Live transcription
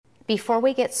Before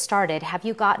we get started, have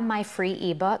you gotten my free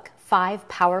ebook, 5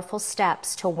 Powerful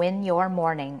Steps to Win Your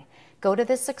Morning? Go to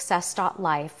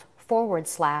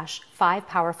thesuccess.life/5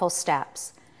 Powerful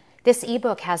Steps. This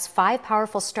ebook has 5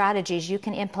 powerful strategies you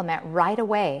can implement right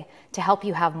away to help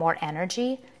you have more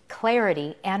energy,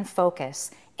 clarity, and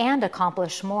focus, and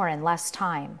accomplish more in less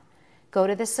time. Go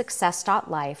to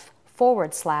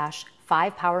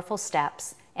thesuccess.life/5 Powerful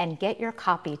Steps and get your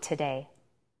copy today.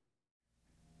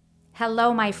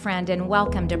 Hello, my friend, and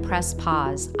welcome to Press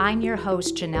Pause. I'm your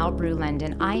host, Janelle Bruland,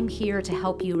 and I'm here to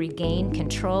help you regain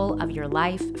control of your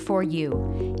life for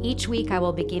you. Each week, I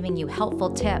will be giving you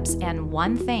helpful tips and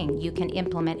one thing you can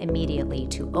implement immediately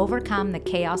to overcome the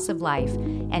chaos of life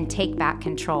and take back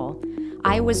control.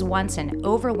 I was once an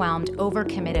overwhelmed,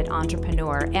 overcommitted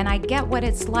entrepreneur, and I get what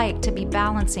it's like to be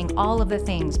balancing all of the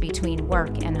things between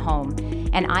work and home.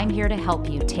 And I'm here to help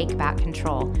you take back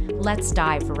control. Let's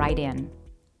dive right in.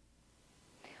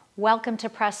 Welcome to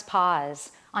Press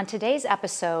Pause. On today's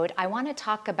episode, I want to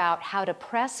talk about how to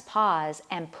press pause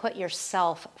and put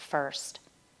yourself first.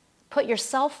 Put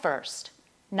yourself first,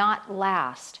 not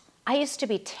last. I used to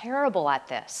be terrible at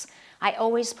this. I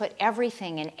always put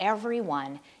everything and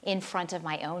everyone in front of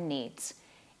my own needs.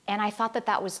 And I thought that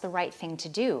that was the right thing to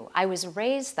do. I was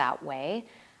raised that way.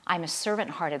 I'm a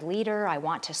servant-hearted leader. I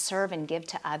want to serve and give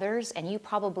to others, and you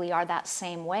probably are that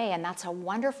same way, and that's a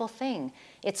wonderful thing.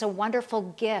 It's a wonderful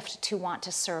gift to want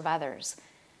to serve others.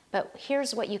 But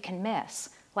here's what you can miss,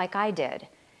 like I did,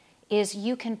 is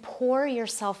you can pour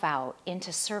yourself out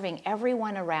into serving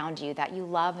everyone around you that you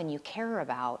love and you care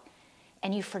about,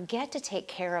 and you forget to take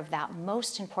care of that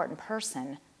most important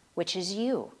person, which is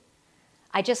you.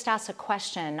 I just asked a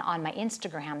question on my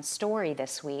Instagram story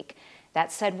this week that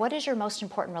said, what is your most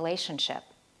important relationship?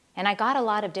 And I got a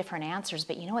lot of different answers,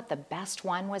 but you know what the best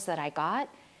one was that I got?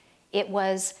 It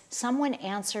was someone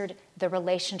answered the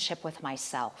relationship with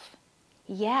myself.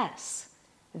 Yes,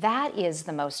 that is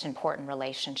the most important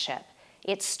relationship.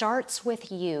 It starts with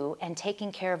you and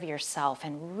taking care of yourself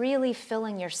and really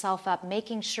filling yourself up,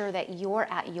 making sure that you're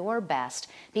at your best,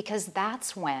 because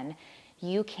that's when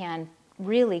you can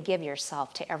really give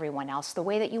yourself to everyone else the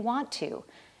way that you want to.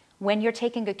 When you're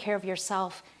taking good care of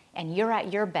yourself and you're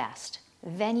at your best,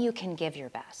 then you can give your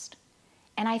best.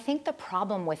 And I think the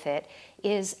problem with it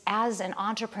is, as an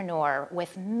entrepreneur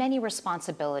with many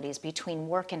responsibilities between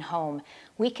work and home,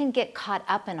 we can get caught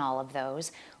up in all of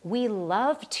those. We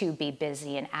love to be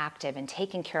busy and active and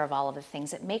taking care of all of the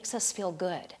things. It makes us feel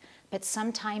good. But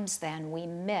sometimes then we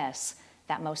miss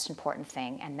that most important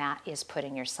thing, and that is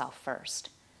putting yourself first.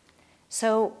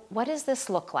 So what does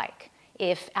this look like?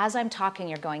 If, as I'm talking,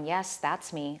 you're going, yes,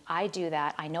 that's me, I do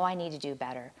that, I know I need to do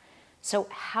better. So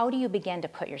how do you begin to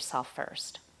put yourself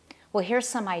first? Well, here's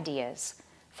some ideas.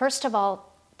 First of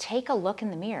all, take a look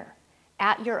in the mirror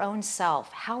at your own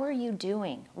self. How are you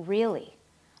doing, really?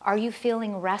 Are you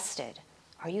feeling rested?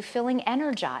 Are you feeling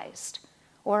energized?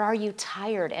 Or are you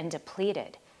tired and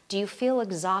depleted? Do you feel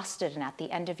exhausted and at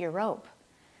the end of your rope?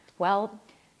 Well,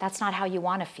 that's not how you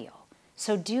want to feel.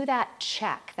 So do that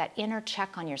check, that inner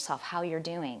check on yourself, how you're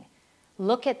doing.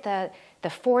 Look at the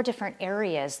 4 different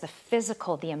areas, the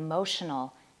physical, the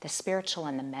emotional, the spiritual,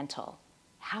 and the mental.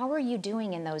 How are you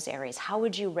doing in those areas? How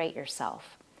would you rate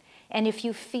yourself? And if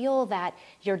you feel that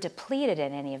you're depleted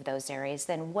in any of those areas,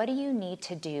 then what do you need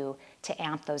to do to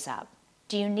amp those up?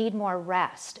 Do you need more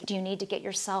rest? Do you need to get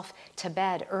yourself to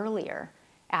bed earlier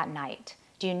at night?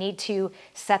 Do you need to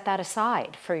set that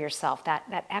aside for yourself,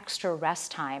 that extra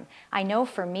rest time? I know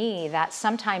for me that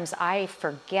sometimes I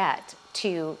forget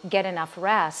to get enough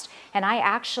rest, and I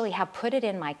actually have put it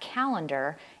in my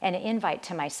calendar, an invite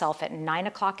to myself at 9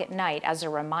 o'clock at night as a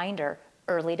reminder,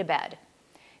 early to bed.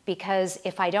 Because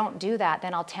if I don't do that,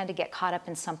 then I'll tend to get caught up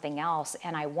in something else,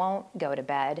 and I won't go to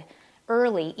bed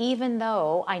early, even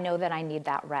though I know that I need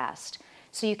that rest.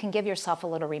 So you can give yourself a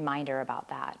little reminder about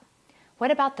that. What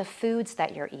about the foods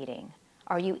that you're eating?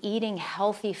 Are you eating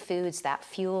healthy foods that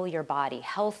fuel your body,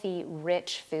 healthy,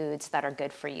 rich foods that are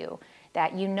good for you,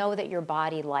 that you know that your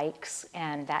body likes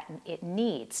and that it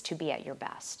needs to be at your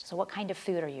best? So what kind of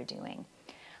food are you doing?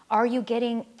 Are you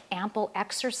getting ample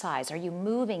exercise? Are you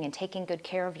moving and taking good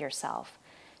care of yourself?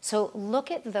 So look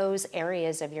at those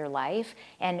areas of your life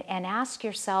and ask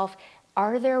yourself,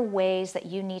 are there ways that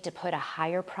you need to put a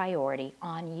higher priority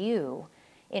on you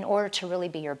in order to really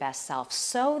be your best self?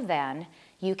 So then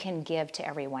you can give to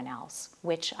everyone else,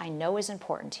 which I know is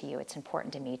important to you. It's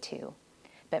important to me too.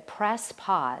 But press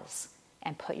pause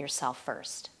and put yourself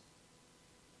first.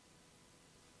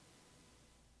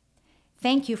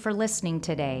 Thank you for listening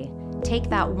today. Take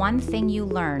that one thing you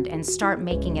learned and start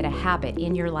making it a habit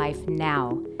in your life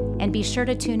now. And be sure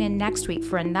to tune in next week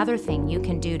for another thing you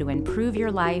can do to improve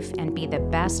your life and be the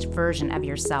best version of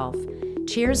yourself.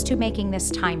 Cheers to making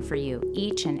this time for you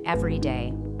each and every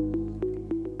day.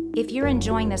 If you're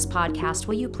enjoying this podcast,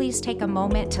 will you please take a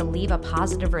moment to leave a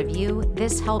positive review?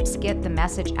 This helps get the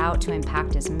message out to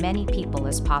impact as many people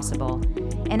as possible.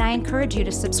 And I encourage you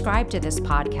to subscribe to this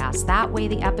podcast. That way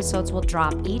the episodes will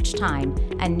drop each time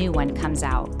a new one comes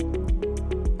out.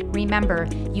 Remember,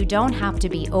 you don't have to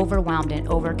be overwhelmed and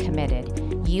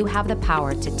overcommitted. You have the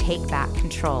power to take back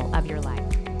control of your life.